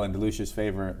out well in DeLucia's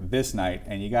favor this night,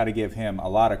 and you got to give him a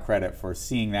lot of credit for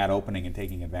seeing that opening and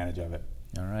taking advantage of it.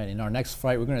 All right, in our next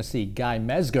fight, we're going to see Guy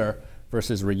Mezger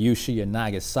versus Ryushi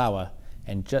Nagasawa.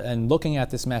 And looking at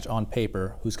this match on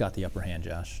paper, who's got the upper hand,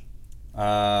 Josh?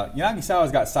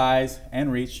 Nagasawa's got size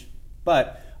and reach,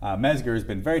 but Mezger has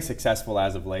been very successful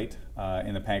as of late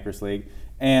in the Pancrase League.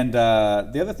 And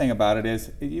the other thing about it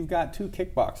is you've got two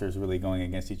kickboxers really going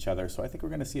against each other, so I think we're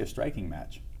going to see a striking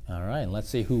match. All right, and let's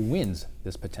see who wins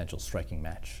this potential striking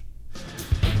match.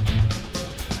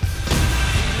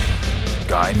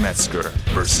 Guy Mezger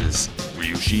versus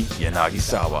Ryushi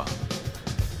Nagasawa.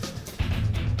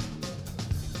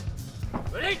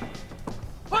 Ready?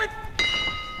 Fight!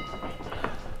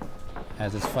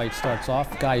 As this fight starts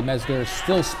off, Guy Mezger is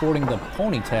still sporting the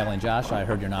ponytail, and Josh, I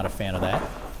heard you're not a fan of that.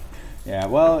 Yeah,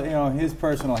 well, you know, his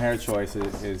personal hair choice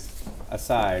is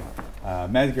aside.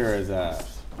 Mezger is an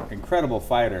incredible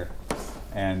fighter,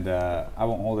 and I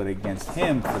won't hold it against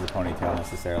him for the ponytail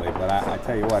necessarily, but I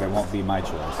tell you what, it won't be my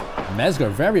choice.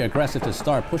 Mezger, very aggressive to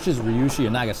start, pushes Ryushi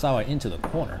Nagasawa into the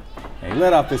corner. Yeah, he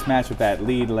led off this match with that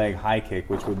lead leg high kick,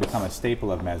 which would become a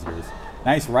staple of Mezger's.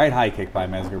 Nice right high kick by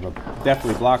Mezger, but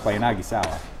definitely blocked by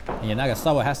Nagasawa. And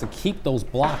Nagasawa has to keep those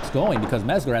blocks going because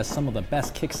Mezger has some of the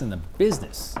best kicks in the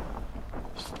business.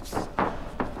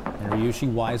 And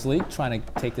Ryushi wisely trying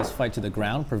to take this fight to the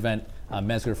ground, prevent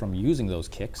Mezger from using those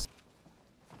kicks.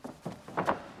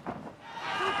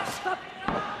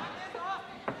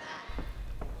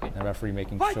 The referee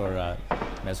making sure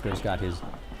Mezger's got his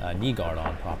knee guard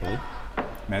on properly.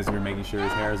 Mezger making sure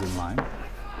his hair is in line.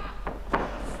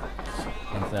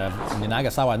 And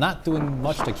Nagasawa not doing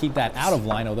much to keep that out of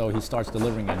line, although he starts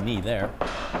delivering a knee there.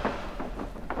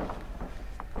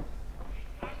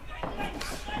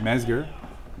 Mezger,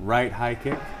 right high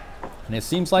kick. And it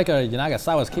seems like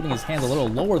Nagasawa is keeping his hands a little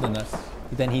lower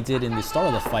than he did in the start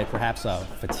of the fight, perhaps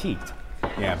fatigued.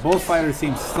 Yeah, both fighters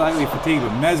seem slightly fatigued,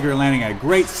 but Mezger landing a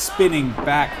great spinning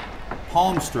back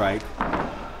palm strike,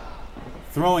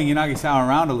 throwing Nagasawa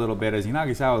around a little bit as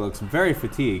Nagasawa looks very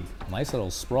fatigued. Nice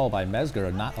little sprawl by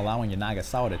Mezger, not allowing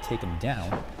Nagasawa to take him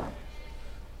down.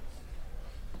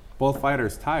 Both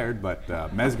fighters tired, but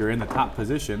Mezger in the top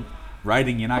position,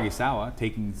 riding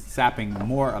Nagasawa, sapping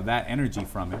more of that energy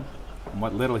from him. And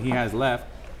what little he has left.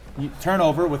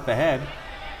 Turnover with the head.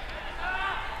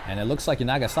 And it looks like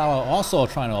Nagasawa also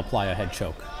trying to apply a head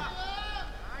choke.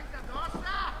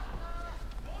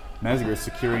 Mezger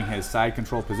securing his side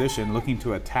control position, looking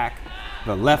to attack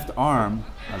the left arm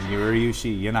of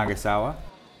Yuriushi Nagasawa.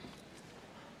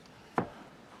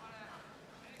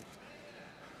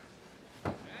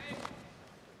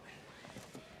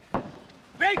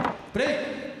 Break.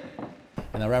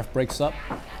 And the ref breaks up,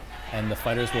 and the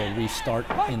fighters will restart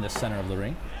in the center of the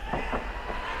ring.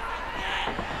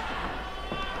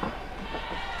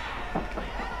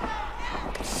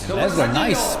 That's a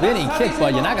nice spinning kick,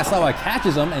 but Nagasawa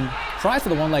catches him and tries for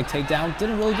the one-leg takedown.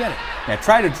 Didn't really get it. Yeah,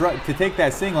 tried to take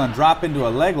that single and drop into a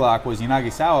leg lock was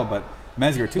Nagasawa, but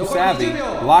Mezger too savvy,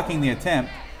 blocking the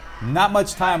attempt. Not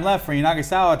much time left for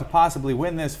Nagasawa to possibly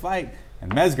win this fight,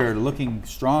 and Mezger looking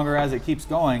stronger as it keeps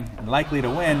going and likely to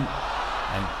win.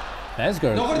 And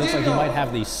Mezger looks like he might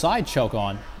have the side choke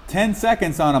on. 10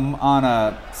 seconds on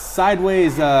a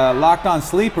sideways locked-on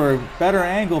sleeper, better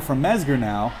angle from Mezger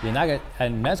now.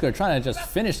 And Mezger trying to just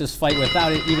finish this fight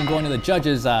without it even going to the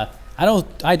judges. I don't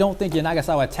think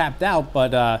Nagasawa tapped out,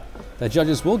 but the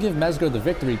judges will give Mezger the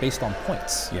victory based on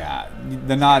points. Yeah,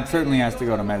 the nod certainly has to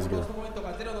go to Mezger.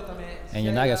 And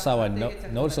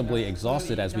Nagasawa noticeably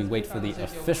exhausted as we wait for the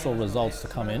official results to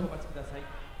come in.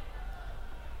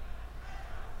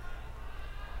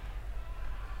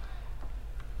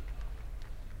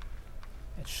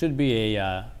 It should be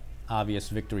a obvious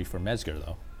victory for Mezger,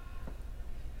 though.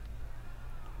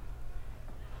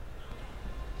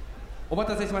 お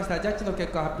待たせしました。ジャッジの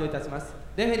結果を発表いたします。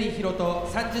レフェリーヒロト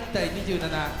30対27、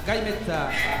ガイメッツァ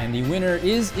ー。 And the winner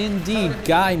is indeed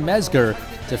Guy Mezger,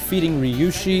 defeating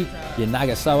Ryushi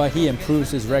Nagasawa. He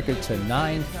improves his record to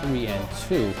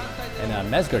 9-3-2. And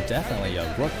Mezger definitely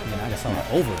worked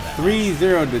Nagasawa over that.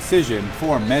 3-0 decision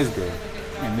for Mezger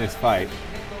in this fight.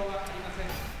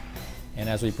 And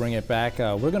as we bring it back,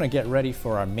 we're going to get ready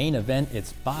for our main event.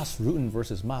 It's Bas Rutten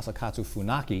versus Masakatsu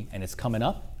Funaki, and it's coming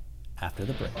up after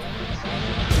the break.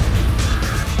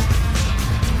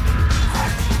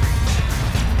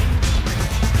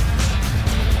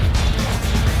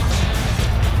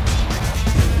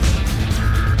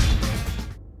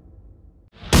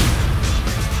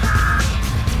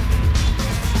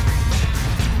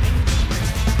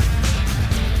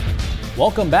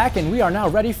 Welcome back, and we are now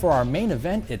ready for our main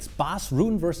event. It's Bas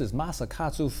Rutten versus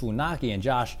Masakatsu Funaki. And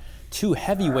Josh, two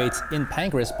heavyweights in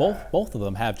Pancrase. Both of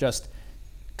them have just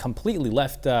completely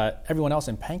left everyone else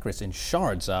in Pancrase in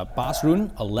shards. Bas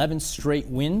Rutten, 11 straight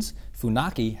wins.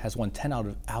 Funaki has won 10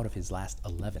 out of his last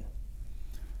 11.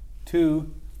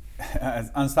 Two,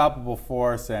 unstoppable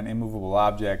force and immovable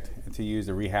object, to use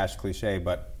a rehashed cliche,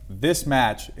 but this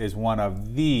match is one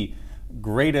of the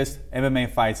greatest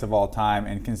MMA fights of all time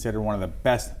and considered one of the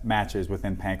best matches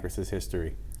within Pancrase's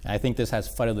history. I think this has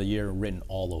Fight of the Year written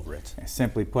all over it.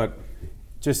 Simply put,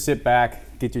 just sit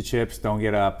back, get your chips, don't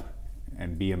get up,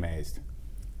 and be amazed.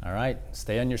 All right,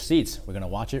 stay on your seats. We're going to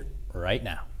watch it right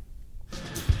now.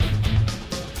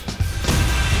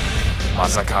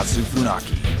 Masakatsu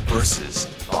Funaki versus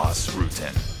Bas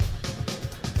Rutten.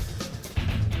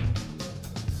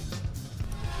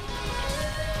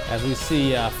 As we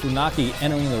see Funaki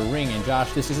entering the ring, and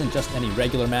Josh, this isn't just any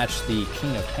regular match. The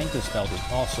King of Pancrase belt is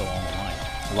also on the line.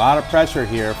 A lot of pressure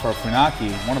here for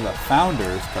Funaki, one of the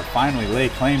founders, to finally lay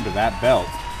claim to that belt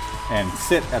and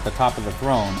sit at the top of the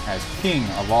throne as king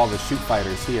of all the shoot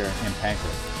fighters here in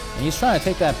Pancrase. And he's trying to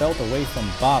take that belt away from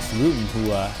Bas Rutten,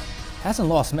 who hasn't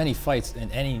lost many fights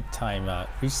in any time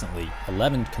recently.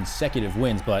 11 consecutive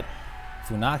wins, but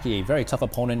Funaki, a very tough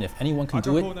opponent. If anyone can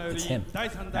do it, it's him.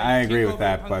 I agree with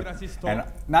that, and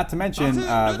not to mention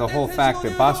the whole fact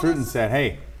that Bas Rutten said,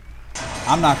 hey,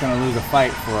 I'm not going to lose a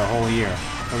fight for a whole year.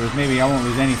 Or maybe I won't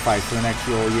lose any fights for the next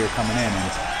whole year coming in.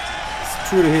 And it's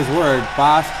true to his word,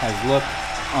 Bas has looked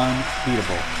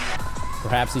unbeatable.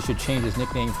 Perhaps he should change his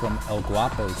nickname from El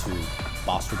Guapo to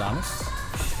Bostradamus.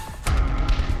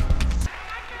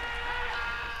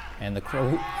 And is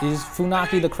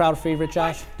Funaki the crowd favorite,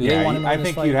 Josh? Do they want him in this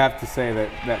think fight? you'd have to say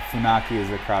that Funaki is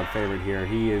the crowd favorite here.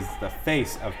 He is the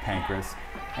face of Pancrase,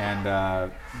 and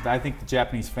I think the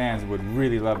Japanese fans would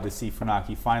really love to see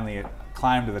Funaki finally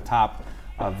climb to the top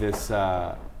of this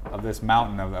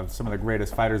mountain of some of the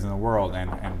greatest fighters in the world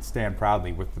and stand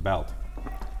proudly with the belt.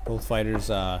 Both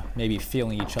fighters maybe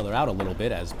feeling each other out a little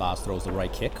bit as Bas throws the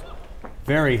right kick.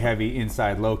 Very heavy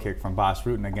inside low kick from Bas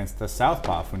Rutten against the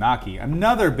southpaw Funaki.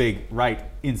 Another big right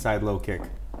inside low kick.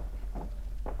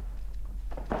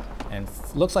 And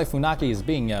looks like Funaki is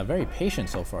being very patient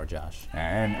so far, Josh.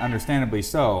 And understandably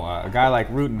so. A guy like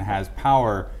Rutten has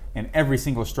power in every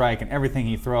single strike, and everything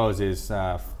he throws is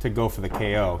to go for the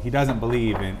KO. He doesn't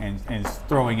believe in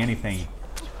throwing anything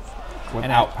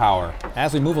without power.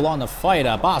 As we move along the fight,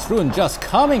 Bas Rutten just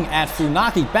coming at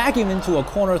Funaki, backing him into a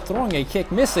corner, throwing a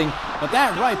kick, missing, but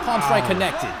that right palm strike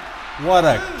connected. What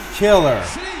a killer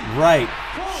right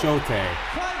shote.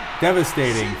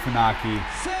 Devastating Funaki.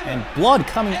 And blood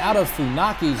coming out of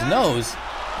Funaki's nose.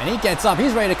 And he gets up.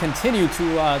 He's ready to continue to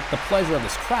the pleasure of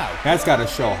this crowd. That's got to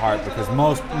show heart, because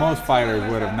most fighters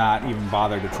would have not even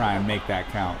bothered to try and make that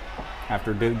count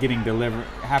after getting delivered,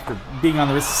 after being on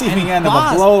the receiving end of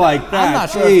a blow like that. I'm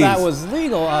not sure if that was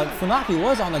legal. Funaki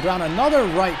was on the ground. Another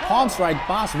right palm strike.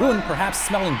 Bas Rutten perhaps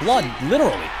smelling blood,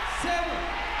 literally.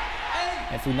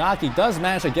 And Funaki does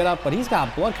manage to get up, but he's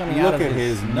got blood coming out of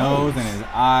his nose and his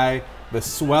eye. The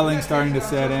swelling starting to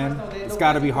set in. It's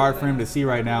got to be hard for him to see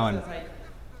right now. And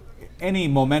any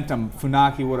momentum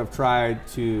Funaki would have tried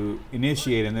to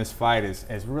initiate in this fight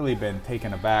has really been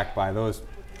taken aback by those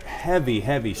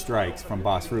heavy strikes from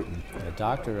Bas Rutten. The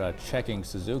doctor checking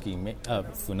Suzuki,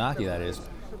 Funaki that is,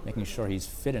 making sure he's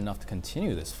fit enough to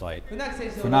continue this fight.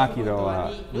 Funaki,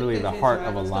 though, really the heart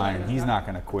of a lion. He's not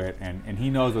going to quit, and he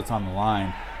knows what's on the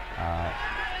line.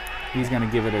 He's going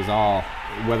to give it his all,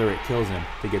 whether it kills him,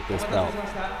 to get this belt.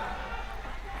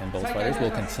 And both fighters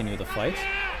will continue the fight.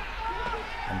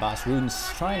 And Bas Rutten's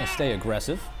trying to stay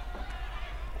aggressive.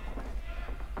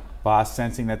 Bas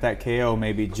sensing that KO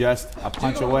may be just a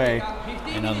punch away.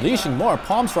 And unleashing more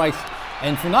palm strikes.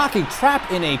 And Funaki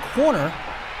trapped in a corner.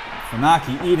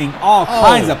 Funaki eating all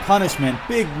kinds of punishment.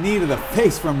 Big knee to the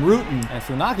face from Rutten. And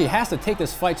Funaki has to take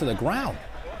this fight to the ground.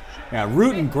 Yeah,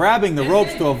 Rutten grabbing the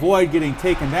ropes to avoid getting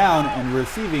taken down and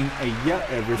receiving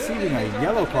a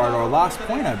yellow card or a lost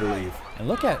point, I believe. And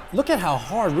look at how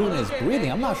hard Rutten is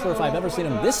breathing. I'm not sure if I've ever seen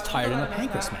him this tired in a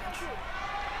Pancrase match.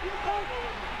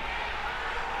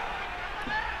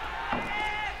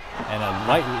 And a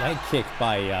light kick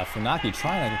by Funaki,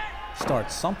 trying to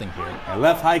start something here. A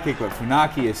left high kick, but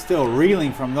Funaki is still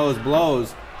reeling from those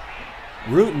blows.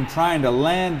 Rutten trying to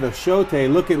land the shote.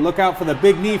 Look out for the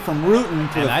big knee from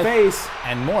Rutten to the face.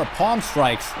 And more palm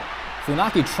strikes.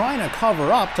 Funaki trying to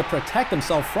cover up to protect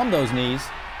himself from those knees.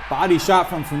 Body shot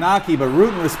from Funaki, but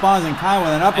Rutten responds in kind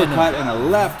with an uppercut and a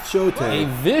left shote. A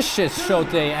vicious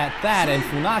shote at that, and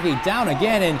Funaki down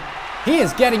again, and he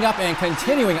is getting up and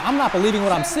continuing. I'm not believing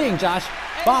what I'm seeing, Josh.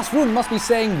 Bas Rutten must be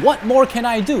saying, what more can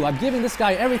I do? I'm giving this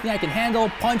guy everything I can handle,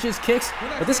 punches, kicks,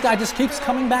 but this guy just keeps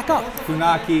coming back up.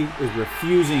 Funaki is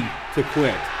refusing to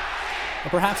quit.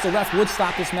 But perhaps the ref would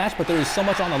stop this match, but there is so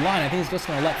much on the line. I think he's just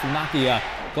going to let Funaki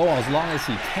go as long as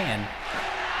he can.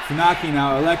 Funaki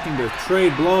now electing to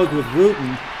trade blows with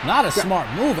Rutten. Not a smart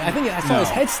move. I think I saw his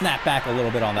head snap back a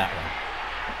little bit on that one.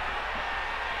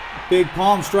 Big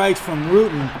palm strikes from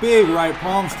Rutten. Big right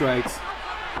palm strikes.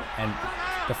 And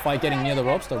the fight getting near the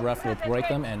ropes, the ref will break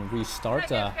them and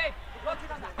restart. And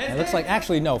it looks like,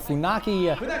 actually, no,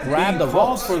 Funaki grabbed the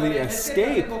ropes for the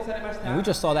escape. And we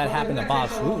just saw that happen to Bas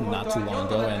Rutten not too long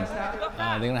ago. And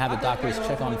they're going to have the doctors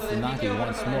check on Funaki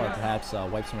once more, perhaps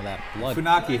wipe some of that blood.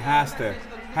 Funaki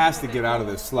has to get out of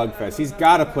this slugfest. He's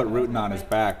got to put Rutten on his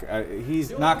back.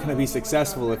 He's not going to be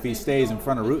successful if he stays in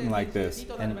front of Rutten like this.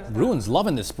 And Rutten's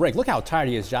loving this break. Look how tired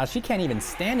he is, Josh. He can't even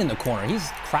stand in the corner. He's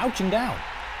crouching down.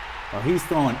 Well, he's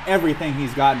throwing everything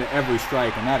he's got into every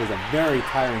strike, and that is a very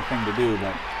tiring thing to do,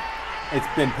 but it's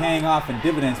been paying off in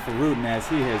dividends for Rutten as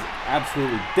he has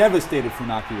absolutely devastated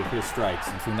Funaki with his strikes.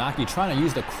 And Funaki trying to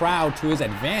use the crowd to his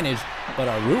advantage, but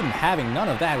Rutten having none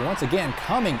of that. Once again,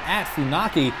 coming at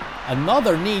Funaki.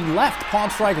 Another knee left, palm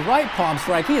strike, right palm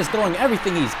strike. He is throwing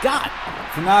everything he's got.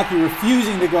 Funaki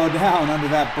refusing to go down under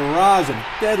that barrage of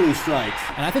deadly strikes.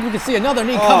 And I think we can see another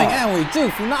knee coming, and we do.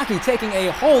 Funaki taking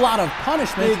a whole lot of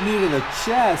punishment. Big knee to the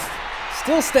chest.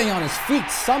 Still staying on his feet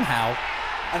somehow.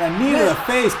 And a knee to the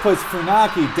face puts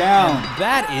Funaki down. And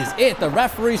that is it. The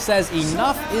referee says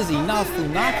enough is enough.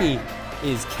 Funaki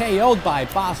is KO'd by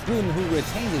Bas Rutten, who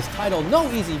retains his title.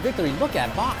 No easy victory. Look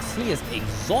at Bas. He is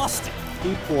exhausted.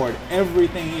 He poured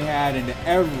everything he had into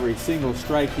every single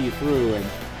strike he threw. And,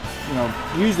 you know,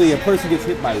 usually a person gets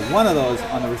hit by one of those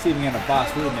on the receiving end of Bas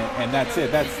Rutten, and that's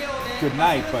it. That's good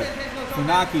night. But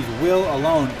Funaki's will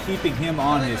alone keeping him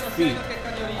on his feet.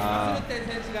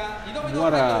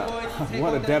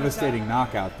 What a devastating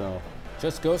knockout, though.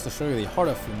 Just goes to show you the heart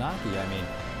of Funaki. I mean,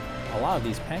 a lot of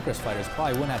these Pancrase fighters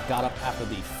probably wouldn't have got up after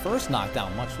the first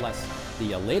knockdown, much less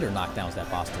the later knockdowns that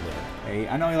Bas delivered. Hey,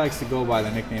 I know he likes to go by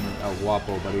the nickname of El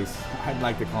Guapo, but I'd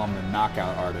like to call him the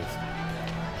knockout artist.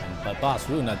 But Bas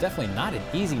Rutten, definitely not an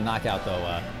easy knockout,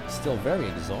 though. Still very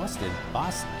exhausted.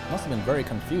 Bas must have been very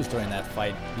confused during that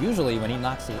fight. Usually when he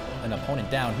knocks an opponent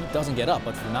down, he doesn't get up,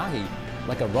 but Funaki,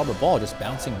 like a rubber ball, just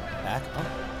bouncing back up.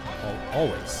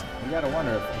 always. You gotta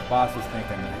wonder if the boss is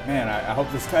thinking, man, I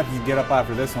hope this guy doesn't get up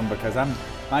after this one because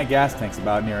my gas tank's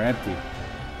about near empty.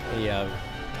 A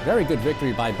very good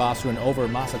victory by Basrun over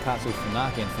Masakatsu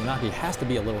Funaki, and Funaki has to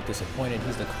be a little disappointed.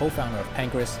 He's the co-founder of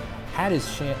Pancrase, had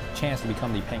his chance to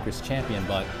become the Pancrase champion,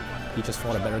 but he just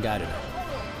fought a better guy today.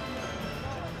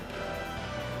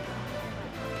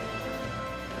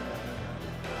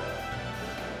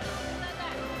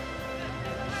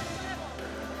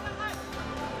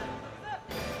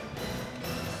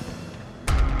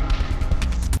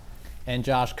 And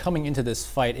Josh, coming into this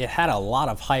fight, it had a lot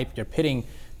of hype. You're pitting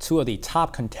two of the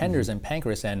top contenders in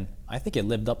Pancrase, and I think it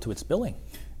lived up to its billing.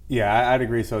 Yeah, I'd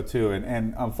agree so too.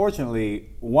 And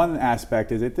unfortunately, one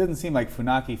aspect is it didn't seem like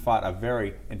Funaki fought a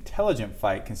very intelligent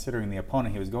fight considering the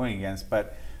opponent he was going against.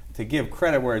 But to give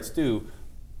credit where it's due,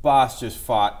 Boss just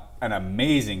fought an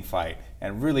amazing fight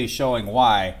and really showing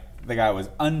why the guy was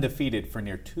undefeated for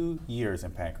near 2 years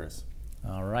in Pancrase.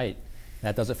 All right.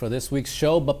 That does it for this week's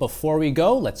show, but before we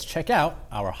go, let's check out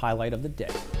our highlight of the day.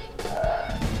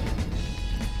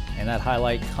 And that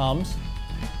highlight comes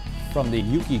from the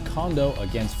Yuki Kondo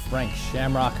against Frank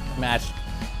Shamrock match.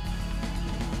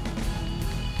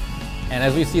 And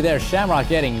as we see there, Shamrock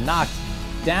getting knocked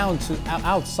down to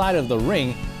outside of the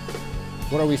ring.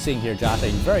 What are we seeing here, Josh? A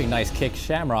very nice kick.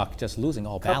 Shamrock just losing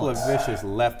all balance. A couple of vicious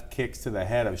left kicks to the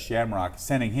head of Shamrock,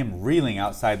 sending him reeling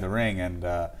outside the ring and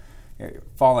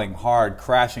falling hard,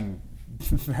 crashing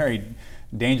very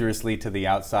dangerously to the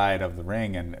outside of the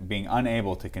ring and being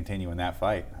unable to continue in that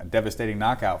fight. A devastating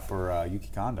knockout for Yuki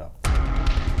Kondo.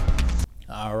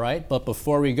 All right, but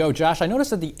before we go, Josh, I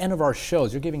noticed at the end of our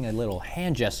shows, you're giving a little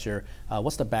hand gesture.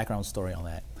 What's the background story on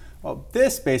that? Well,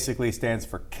 this basically stands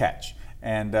for catch.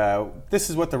 And this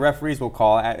is what the referees will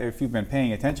call, if you've been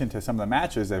paying attention to some of the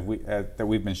matches that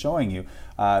we've been showing you,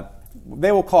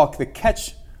 they will call the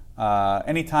catch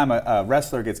anytime a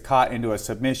wrestler gets caught into a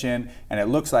submission and it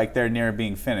looks like they're near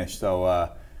being finished. So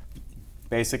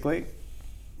basically,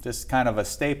 just kind of a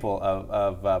staple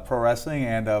of pro wrestling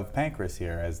and of Pancrase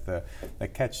here as the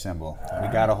catch symbol. We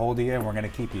got a hold of you and we're going to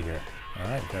keep you here. All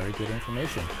right, very good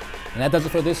information. And that does it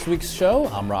for this week's show.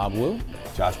 I'm Rob Wu.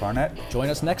 Josh Barnett. Join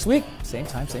us next week, same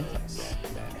time, same place.